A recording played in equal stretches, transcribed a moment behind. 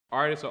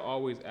artists are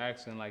always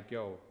asking like,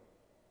 yo,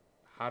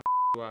 how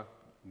do I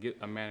get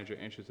a manager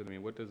interested in me?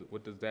 What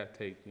does that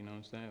take? You know what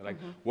I'm saying? Like,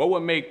 what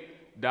would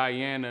make Diana,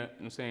 you know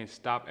what I'm saying,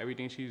 stop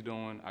everything she's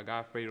doing? I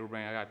got Fatal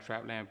Rain, I got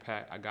Trapland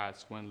Pat, I got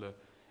Swindler.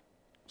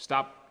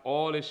 Stop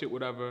all this shit,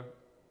 whatever.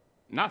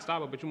 Not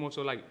stop it, but you more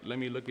so like, let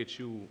me look at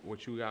you,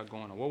 what you got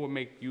going on. What would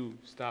make you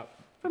stop?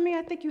 For me,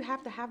 I think you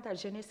have to have that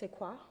je ne sais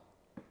quoi.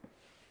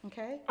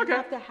 Okay? Okay. You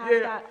have to have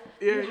that.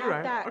 Yeah, you you're have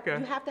right. that. Okay.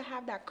 You have to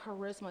have that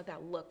charisma,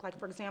 that look. Like,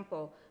 for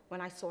example, when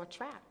I saw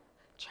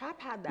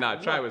Trap had that Nah,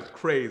 look. Trap was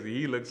crazy.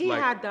 He looks He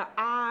like. had the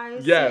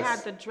eyes, Yes. he had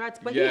the dreads,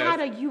 but Yes. he had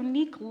a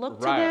unique look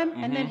to Right. him,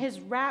 and then his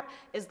rap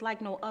is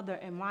like no other,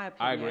 in my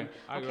opinion.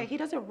 I agree. Okay, he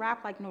doesn't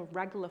rap like no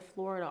regular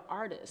Florida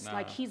artist. Nah.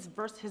 Like his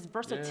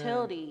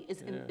versatility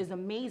is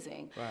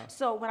amazing. Right.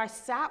 So when I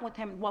sat with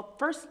him, well,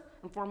 first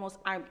and foremost,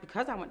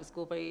 because I went to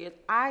school for 8 years,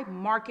 I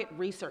market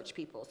research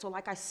people. So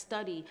like I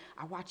study,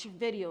 I watch your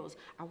videos,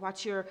 I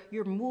watch your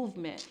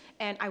movement,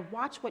 and I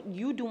watch what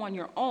you do on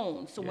your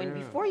own. So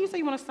before you say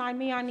you want to sign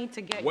me, I need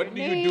to get What your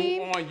do name. you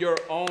do on your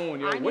own,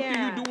 yo? What do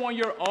you do on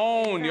your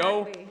own,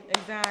 yo?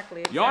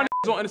 Exactly. Y'all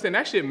don't understand,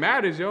 that shit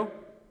matters, yo.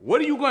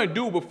 What are you gonna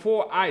do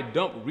before I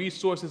dump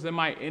resources and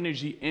my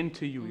energy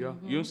into you, yo? You know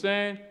what I'm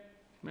saying?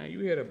 Man, you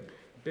hit a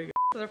big.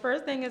 So the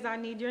first thing is I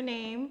need your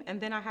name,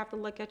 and then I have to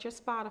look at your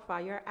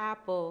Spotify, your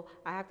Apple.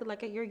 I have to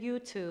look at your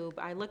YouTube.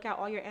 I look at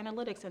all your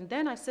analytics, and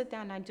then I sit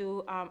down and I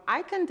do,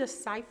 I can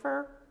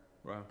decipher,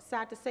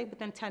 sad to say,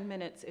 within 10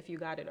 minutes if you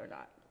got it or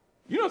not.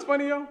 You know what's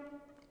funny, yo?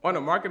 On the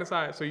marketing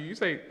side, so you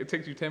say it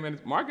takes you 10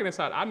 minutes. Marketing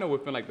side, I know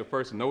within like the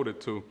first note or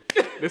two,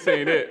 this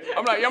ain't it.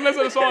 I'm like, I'm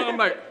listening to the song, I'm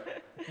like,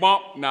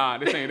 bump, nah,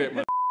 this ain't it,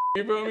 man.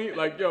 You feel me?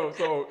 Like, yo,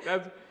 so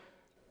that's,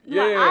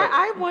 yeah. Like,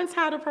 I once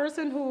had a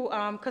person who,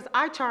 because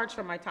I charge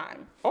for my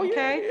time. Oh, yeah,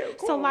 okay? yeah, of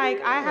course, so like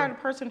yeah. I had a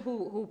person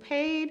who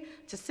paid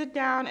to sit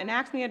down and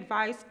ask me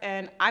advice,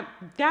 and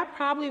that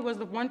probably was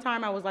the one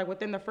time I was like,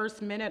 within the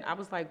first minute, I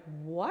was like,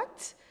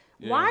 what?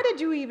 Yeah. Why did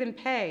you even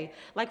pay?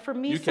 Like for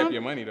me, You kept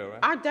your money though, right?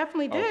 I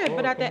definitely did, cool.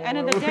 but at the Come end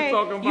on, of the what we day,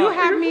 talking you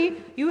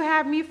about?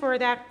 have me for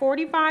that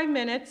 45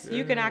 minutes.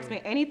 You can ask me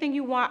anything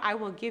you want. I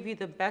will give you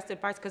the best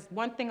advice, because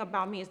one thing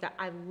about me is that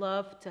I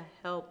love to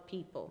help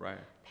people. Right.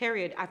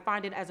 Period. I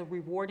find it as a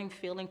rewarding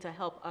feeling to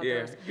help Yeah,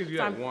 others. it gives you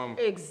So that I'm- warm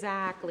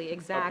Exactly.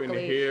 up in the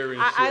hair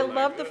and I shit,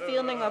 love like, the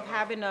feeling of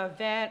having an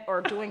event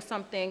or doing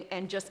something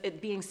and just it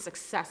being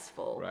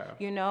successful. Right.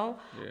 You know.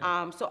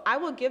 Yeah. So I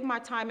will give my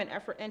time and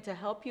effort in to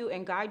help you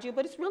and guide you,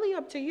 but it's really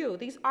up to you.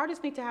 These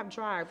artists need to have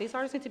drive. These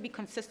artists need to be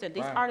consistent.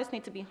 These Right. artists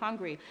need to be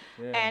hungry.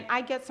 Yeah. And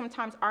I get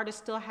sometimes artists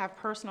still have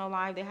personal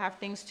life. They have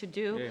things to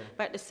do, Yeah.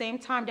 but at the same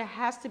time, there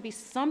has to be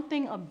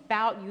something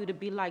about you to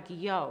be like,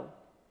 yo.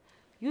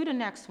 You the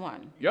next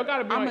one. Y'all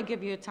gotta be I'm on- gonna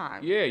give you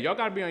time. Yeah, y'all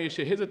gotta be on your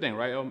shit. Here's the thing,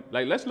 right?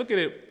 Like, let's look at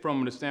it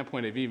from the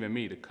standpoint of even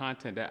me, the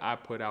content that I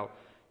put out.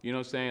 You know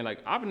what I'm saying? Like,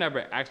 I've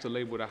never asked a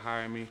label to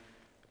hire me. You know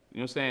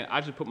what I'm saying?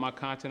 I just put my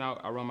content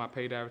out. I run my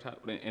paid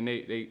advertising, and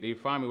they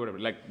find me, whatever.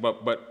 Like,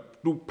 but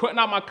through putting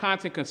out my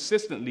content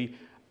consistently,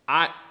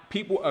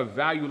 people of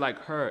value like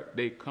her,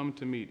 they come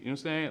to me. You know what I'm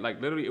saying?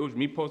 Like, literally, it was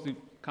me posting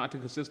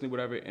content consistently,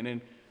 whatever, and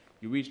then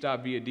you reached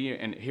out via DM,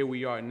 and here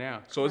we are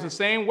now. So it's the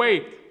same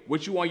way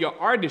with you on your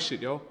artist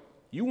shit, yo.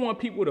 You want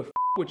people to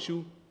with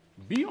you,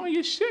 be on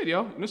your shit, yo.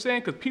 You know what I'm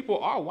saying? Because people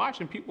are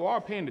watching, people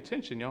are paying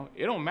attention, yo.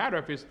 It don't matter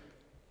if it's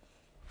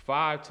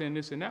 5, 10,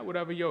 this and that,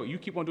 whatever, yo. You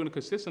keep on doing it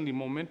consistently,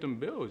 momentum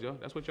builds, yo.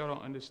 That's what y'all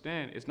don't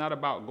understand. It's not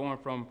about going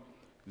from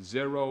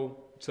 0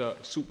 to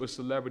super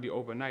celebrity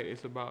overnight.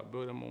 It's about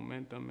building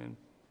momentum and,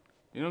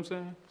 you know what I'm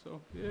saying?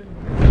 So,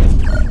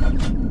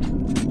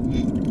 yeah.